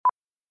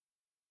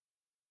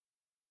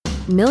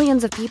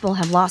Millions of people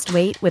have lost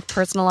weight with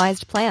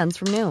personalized plans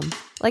from Noom.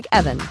 Like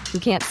Evan, who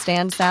can't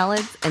stand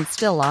salads and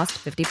still lost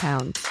 50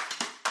 pounds.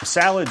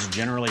 Salads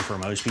generally for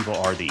most people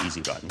are the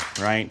easy button,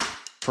 right?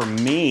 For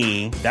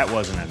me, that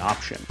wasn't an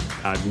option.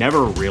 I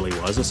never really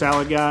was a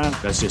salad guy.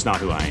 That's just not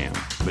who I am.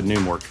 But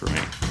Noom worked for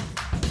me.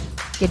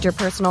 Get your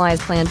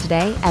personalized plan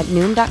today at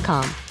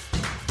Noom.com.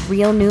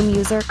 Real Noom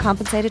user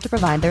compensated to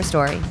provide their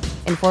story.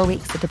 In 4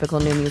 weeks, the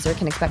typical Noom user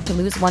can expect to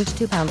lose 1 to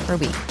 2 pounds per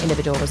week.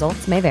 Individual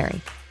results may vary.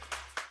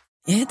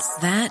 It's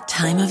that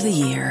time of the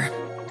year.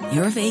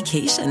 Your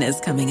vacation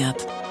is coming up.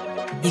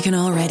 You can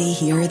already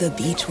hear the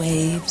beach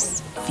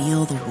waves,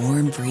 feel the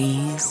warm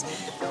breeze,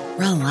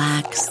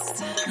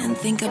 relax, and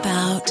think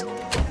about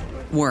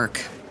work.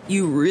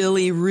 You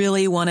really,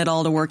 really want it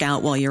all to work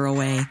out while you're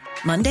away.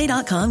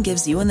 Monday.com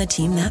gives you and the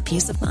team that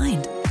peace of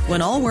mind.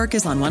 When all work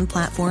is on one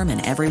platform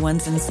and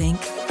everyone's in sync,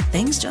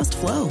 things just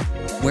flow.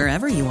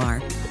 Wherever you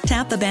are,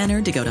 tap the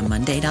banner to go to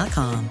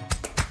Monday.com.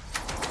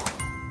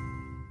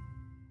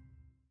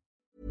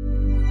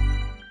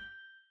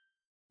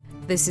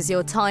 This is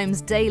your Times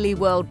Daily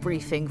World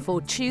Briefing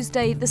for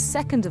Tuesday, the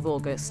 2nd of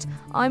August.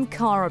 I'm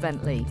Cara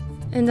Bentley.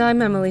 And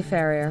I'm Emily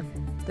Ferrier.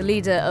 The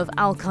leader of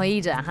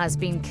Al-Qaeda has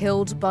been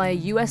killed by a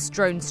US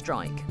drone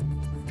strike.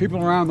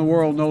 People around the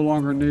world no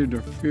longer need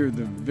to fear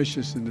the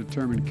vicious and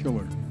determined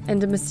killer.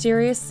 And a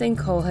mysterious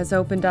sinkhole has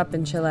opened up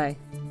in Chile.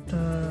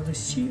 The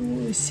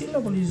sea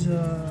level is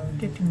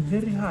getting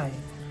very high.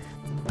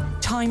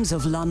 Times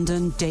of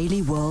London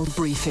Daily World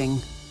Briefing.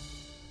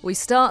 We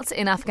start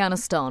in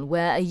Afghanistan,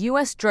 where a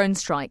US drone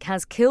strike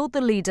has killed the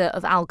leader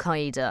of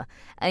Al-Qaeda,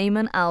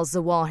 Ayman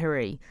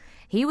al-Zawahiri.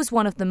 He was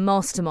one of the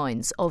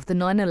masterminds of the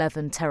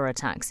 9/11 terror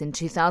attacks in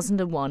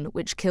 2001,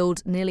 which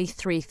killed nearly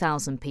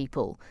 3,000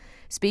 people.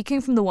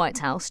 Speaking from the White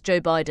House, Joe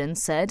Biden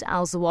said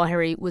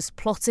al-Zawahiri was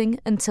plotting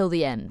until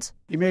the end.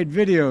 He made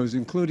videos,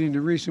 including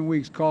in recent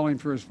weeks, calling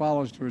for his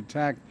followers to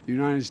attack the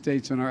United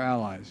States and our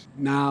allies.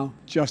 Now,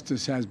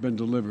 justice has been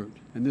delivered,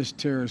 and this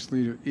terrorist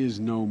leader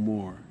is no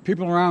more.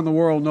 People around the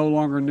world no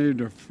longer need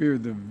to fear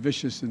the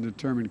vicious and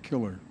determined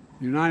killer.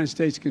 The United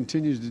States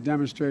continues to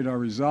demonstrate our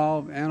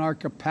resolve and our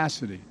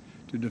capacity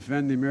to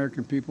defend the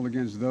American people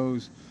against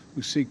those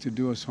who seek to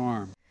do us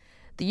harm.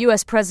 The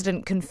US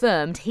president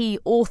confirmed he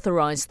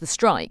authorised the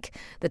strike.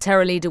 The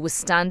terror leader was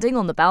standing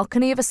on the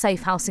balcony of a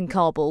safe house in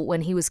Kabul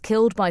when he was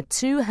killed by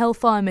 2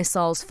 Hellfire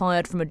missiles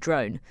fired from a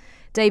drone.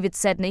 David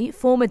Sedney,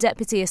 former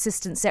Deputy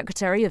Assistant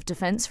Secretary of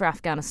Defense for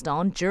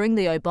Afghanistan during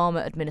the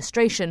Obama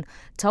administration,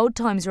 told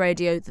Times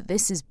Radio that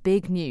this is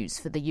big news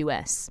for the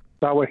US.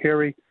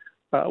 Zawahiri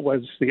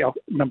was the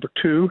number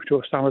 2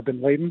 to Osama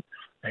bin Laden.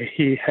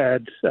 He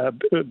had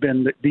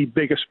been the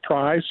biggest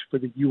prize for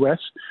the U.S.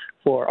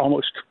 for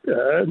almost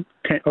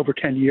over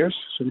 10 years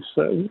since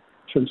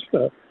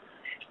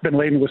bin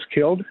Laden was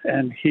killed,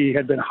 and he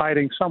had been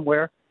hiding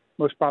somewhere,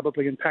 most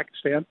probably in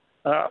Pakistan,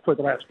 for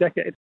the last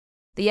decade.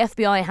 The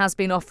FBI has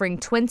been offering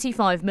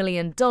 $25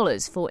 million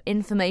for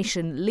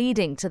information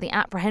leading to the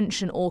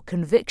apprehension or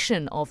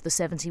conviction of the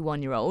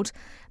 71-year-old.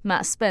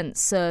 Matt Spence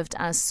served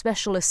as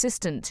special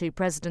assistant to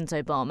President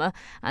Obama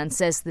and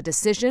says the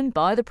decision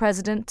by the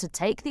president to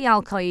take the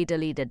al-Qaeda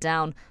leader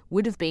down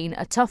would have been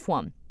a tough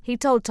one. He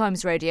told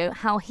Times Radio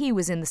how he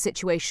was in the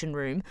Situation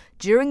Room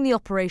during the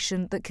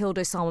operation that killed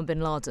Osama bin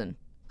Laden.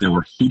 There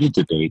were heated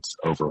debates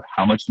over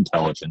how much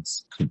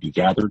intelligence could be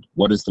gathered,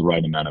 what is the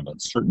right amount of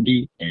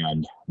uncertainty,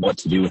 and what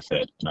to do with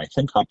it. And I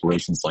think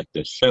operations like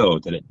this show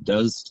that it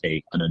does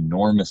take an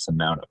enormous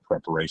amount of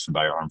preparation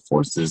by armed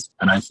forces,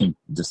 and I think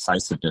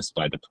decisiveness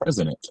by the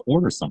president to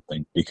order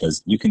something,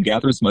 because you can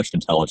gather as much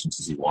intelligence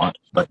as you want,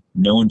 but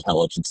no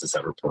intelligence is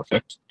ever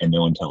perfect, and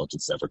no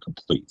intelligence is ever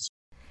complete.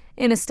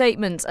 In a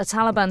statement, a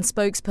Taliban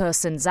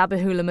spokesperson,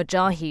 Zabihullah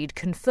Mujahid,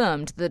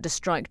 confirmed that a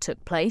strike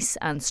took place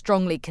and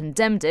strongly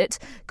condemned it,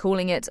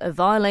 calling it a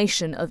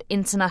violation of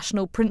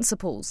international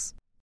principles.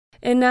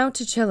 And now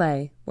to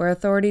Chile, where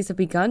authorities have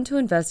begun to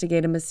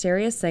investigate a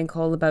mysterious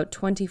sinkhole about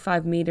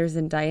 25 meters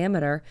in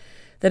diameter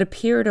that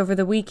appeared over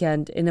the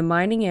weekend in a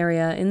mining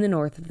area in the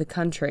north of the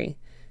country.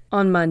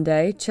 On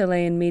Monday,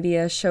 Chilean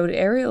media showed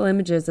aerial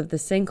images of the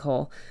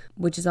sinkhole,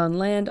 which is on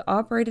land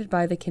operated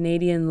by the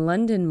Canadian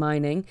Lundin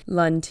Mining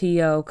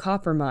Lund-TO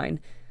copper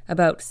mine,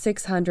 about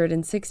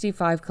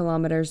 665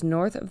 kilometers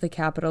north of the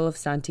capital of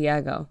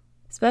Santiago.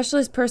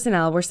 Specialist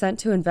personnel were sent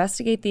to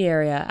investigate the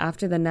area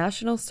after the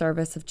National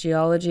Service of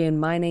Geology and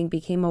Mining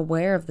became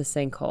aware of the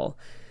sinkhole,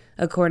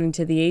 according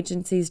to the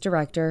agency's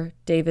director,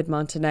 David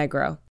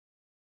Montenegro.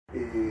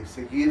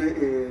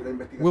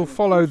 We'll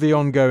follow the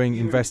ongoing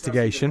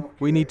investigation.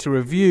 We need to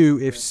review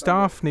if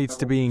staff needs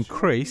to be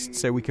increased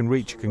so we can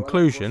reach a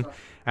conclusion,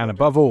 and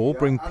above all,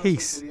 bring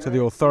peace to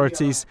the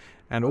authorities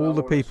and all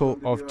the people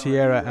of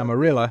Tierra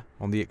Amarilla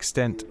on the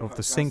extent of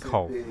the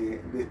sinkhole.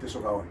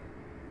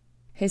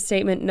 His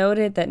statement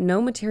noted that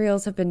no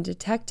materials have been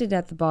detected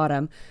at the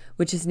bottom,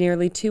 which is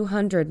nearly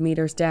 200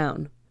 meters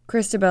down.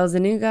 Cristobal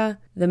Zuniga,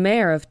 the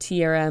mayor of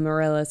Tierra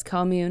Amarilla's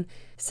commune,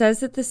 says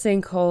that the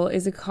sinkhole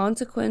is a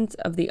consequence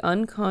of the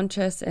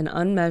unconscious and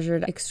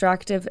unmeasured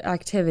extractive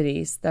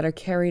activities that are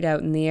carried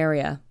out in the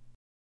area.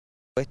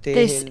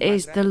 This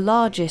is the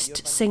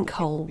largest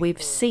sinkhole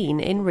we've seen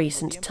in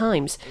recent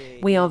times.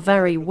 We are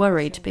very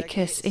worried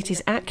because it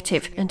is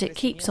active and it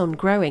keeps on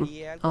growing.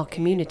 Our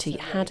community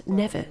had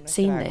never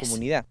seen this.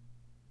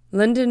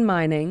 Linden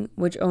Mining,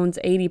 which owns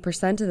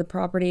 80% of the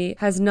property,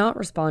 has not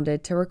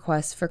responded to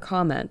requests for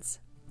comments.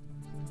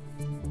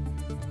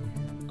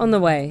 On the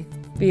way,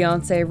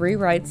 Beyoncé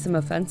rewrites some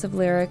offensive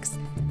lyrics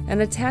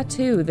and a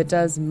tattoo that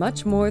does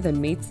much more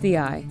than meets the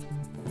eye.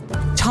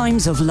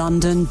 Times of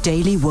London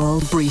Daily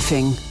World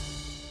Briefing.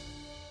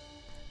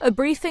 A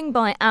briefing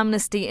by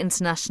Amnesty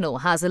International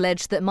has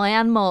alleged that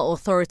Myanmar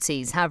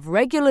authorities have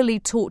regularly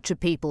tortured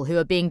people who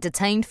are being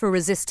detained for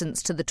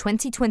resistance to the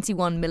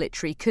 2021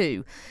 military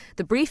coup.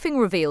 The briefing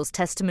reveals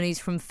testimonies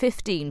from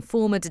 15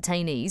 former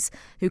detainees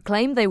who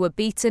claim they were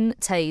beaten,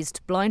 tased,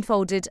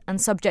 blindfolded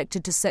and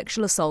subjected to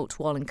sexual assault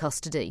while in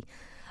custody.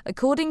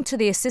 According to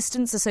the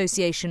Assistance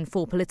Association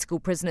for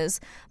Political Prisoners,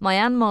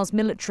 Myanmar's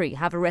military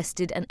have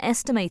arrested an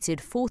estimated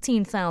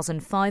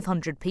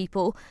 14,500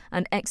 people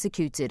and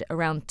executed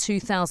around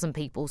 2,000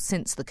 people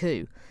since the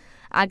coup.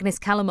 Agnes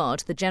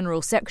Callamard, the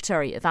General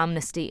Secretary of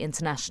Amnesty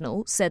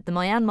International, said the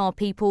Myanmar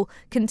people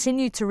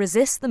continue to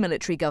resist the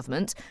military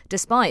government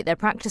despite their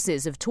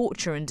practices of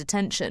torture and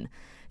detention.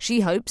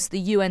 She hopes the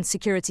UN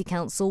Security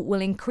Council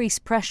will increase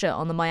pressure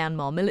on the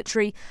Myanmar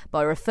military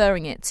by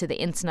referring it to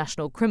the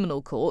International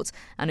Criminal Court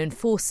and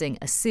enforcing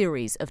a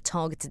series of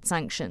targeted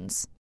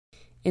sanctions.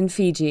 In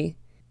Fiji,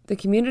 the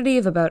community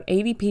of about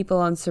 80 people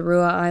on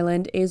Sarua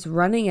Island is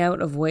running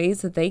out of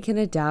ways that they can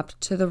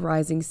adapt to the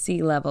rising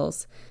sea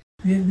levels.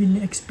 We have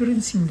been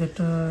experiencing that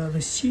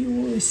the sea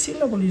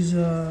level is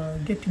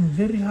getting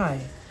very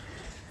high,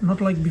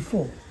 not like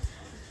before.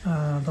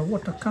 The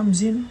water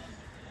comes in.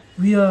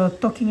 We are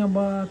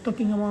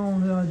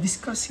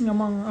discussing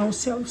among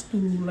ourselves to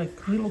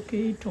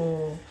relocate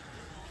or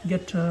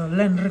get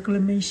land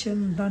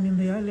reclamation done in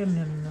the island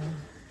and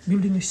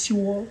building a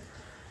seawall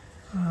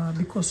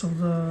because of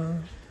the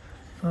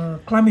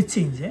climate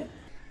change.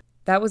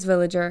 That was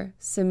villager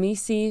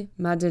Samisi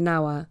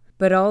Madinawa,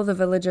 but all the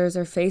villagers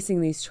are facing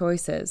these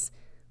choices,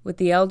 with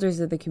the elders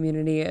of the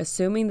community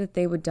assuming that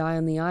they would die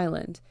on the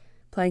island.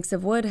 Planks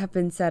of wood have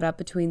been set up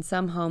between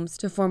some homes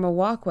to form a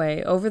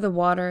walkway over the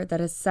water that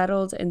has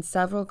settled in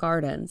several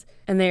gardens,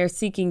 and they are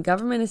seeking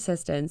government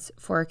assistance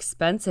for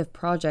expensive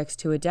projects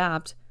to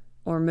adapt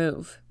or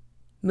move.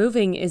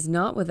 Moving is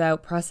not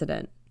without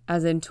precedent,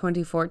 as in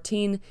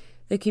 2014,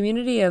 the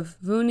community of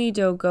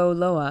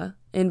Vunidogoloa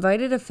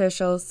invited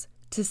officials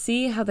to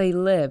see how they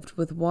lived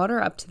with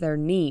water up to their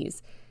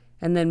knees,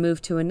 and then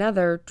moved to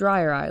another,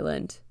 drier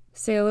island.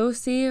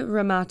 Selosi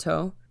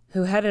Ramato,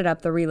 who headed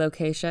up the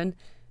relocation,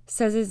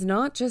 says it's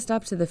not just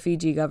up to the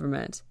Fiji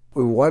government.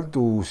 We want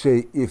to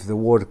say if the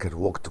world can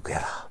work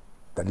together,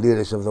 the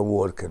leaders of the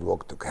world can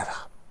work together.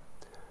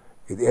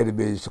 It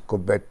means to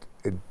combat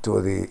into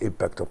the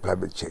impact of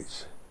climate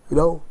change.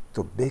 To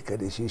make a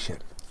decision.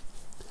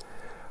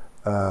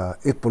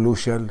 If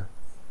pollution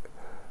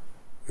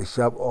is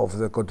some of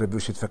the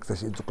contribution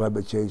factors into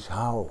climate change,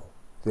 how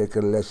they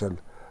can lessen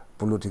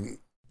polluting.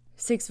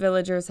 6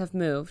 villagers have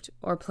moved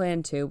or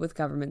plan to with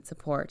government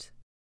support.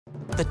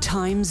 The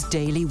Times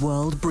Daily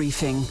World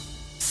Briefing.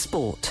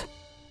 Sport.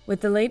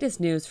 With the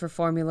latest news for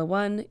Formula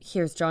One,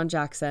 here's John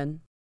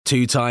Jackson.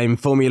 Two-time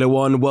Formula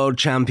One world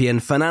champion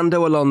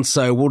Fernando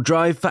Alonso will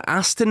drive for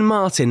Aston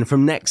Martin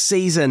from next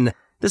season.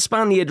 The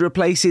Spaniard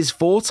replaces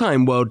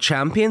 4-time world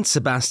champion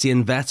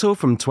Sebastian Vettel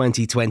from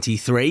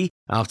 2023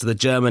 after the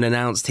German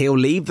announced he'll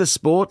leave the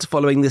sport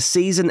following the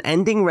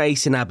season-ending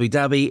race in Abu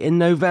Dhabi in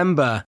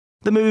November.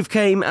 The move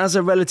came as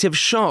a relative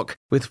shock,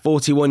 with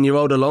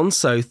 41-year-old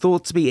Alonso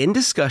thought to be in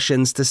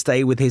discussions to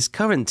stay with his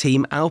current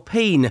team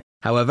Alpine.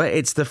 However,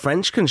 it's the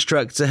French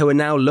constructor who are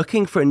now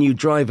looking for a new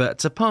driver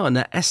to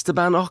partner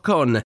Esteban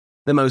Ocon.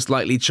 The most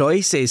likely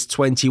choice is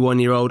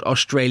 21-year-old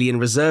Australian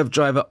reserve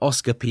driver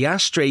Oscar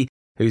Piastri,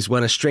 who's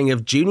won a string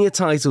of junior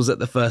titles at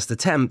the first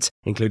attempt,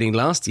 including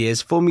last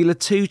year's Formula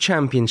 2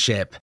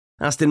 championship.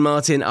 Aston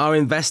Martin are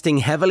investing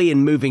heavily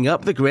in moving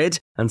up the grid,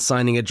 and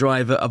signing a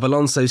driver of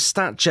Alonso's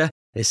stature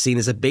is seen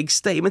as a big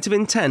statement of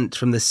intent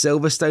from the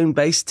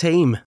Silverstone-based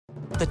team.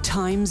 The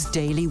Times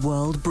Daily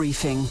World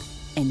Briefing.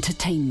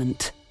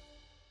 Entertainment.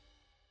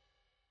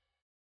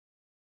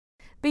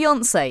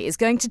 Beyoncé is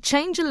going to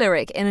change a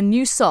lyric in a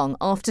new song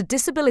after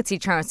disability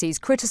charities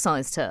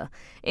criticised her.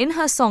 In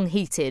her song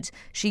Heated,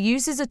 she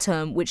uses a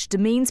term which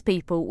demeans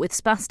people with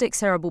spastic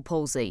cerebral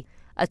palsy,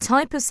 a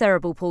type of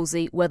cerebral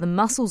palsy where the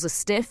muscles are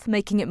stiff,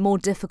 making it more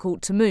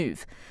difficult to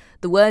move.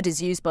 The word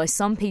is used by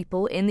some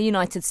people in the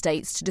United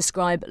States to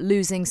describe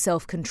losing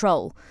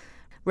self-control.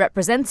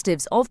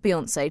 Representatives of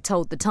Beyoncé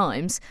told The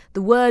Times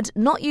the word,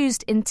 not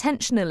used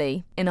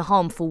intentionally in a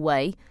harmful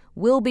way,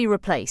 will be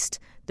replaced.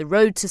 The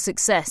road to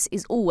success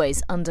is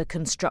always under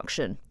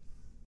construction.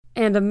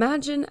 And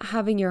imagine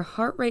having your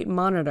heart rate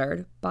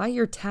monitored by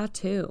your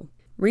tattoo.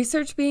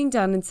 Research being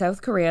done in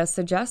South Korea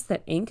suggests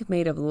that ink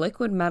made of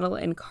liquid metal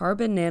and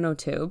carbon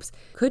nanotubes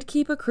could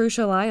keep a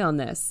crucial eye on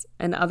this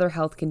and other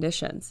health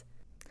conditions.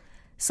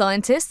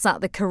 Scientists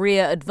at the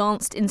Korea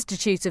Advanced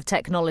Institute of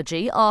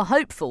Technology are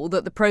hopeful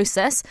that the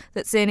process,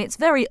 that's in its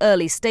very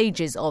early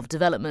stages of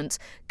development,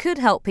 could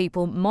help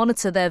people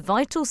monitor their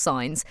vital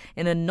signs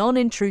in a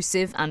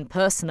non-intrusive and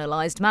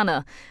personalised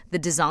manner. The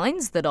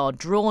designs that are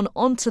drawn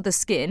onto the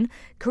skin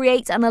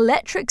create an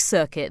electric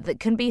circuit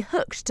that can be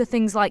hooked to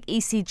things like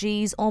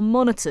ECGs or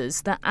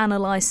monitors that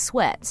analyse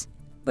sweat.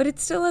 But it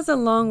still has a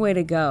long way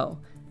to go,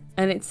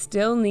 and it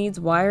still needs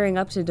wiring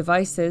up to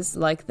devices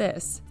like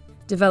this.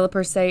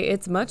 Developers say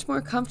it's much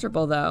more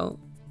comfortable, though,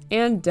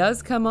 and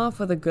does come off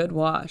with a good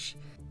wash.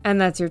 And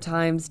that's your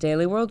Times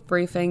Daily World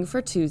Briefing for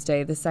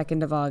Tuesday, the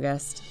 2nd of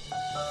August.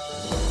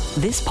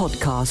 This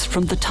podcast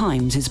from The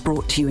Times is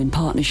brought to you in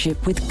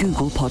partnership with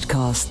Google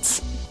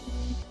Podcasts.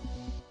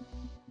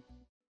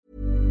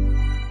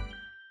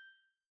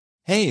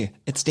 Hey,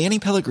 it's Danny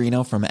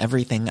Pellegrino from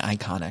Everything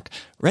Iconic.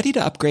 Ready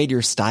to upgrade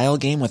your style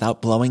game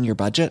without blowing your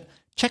budget?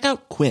 Check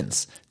out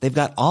Quince. They've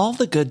got all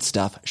the good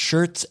stuff,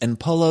 shirts and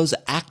polos,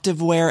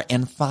 activewear,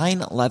 and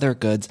fine leather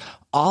goods,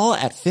 all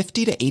at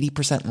 50 to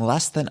 80%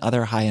 less than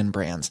other high-end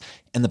brands.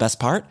 And the best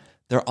part?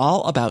 They're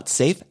all about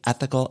safe,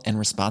 ethical, and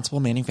responsible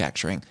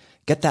manufacturing.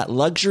 Get that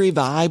luxury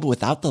vibe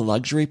without the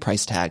luxury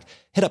price tag.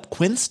 Hit up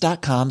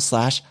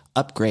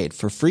quince.com/upgrade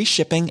for free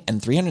shipping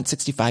and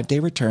 365-day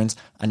returns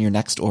on your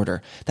next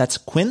order. That's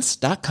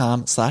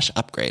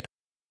quince.com/upgrade.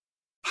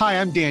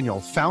 Hi, I'm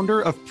Daniel, founder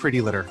of Pretty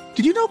Litter.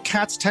 Did you know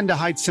cats tend to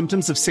hide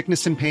symptoms of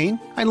sickness and pain?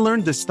 I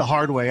learned this the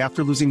hard way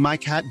after losing my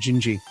cat,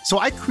 Gingy. So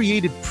I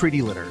created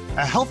Pretty Litter,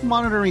 a health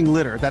monitoring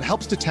litter that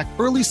helps detect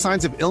early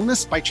signs of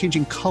illness by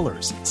changing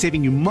colors,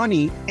 saving you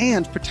money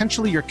and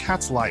potentially your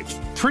cat's life.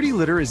 Pretty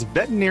Litter is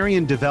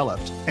veterinarian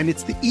developed, and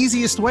it's the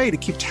easiest way to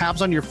keep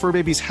tabs on your fur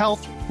baby's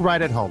health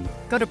right at home.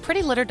 Go to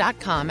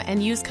prettylitter.com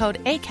and use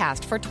code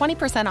ACAST for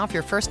 20% off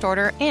your first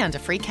order and a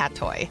free cat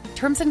toy.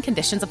 Terms and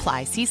conditions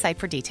apply. See site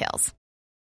for details.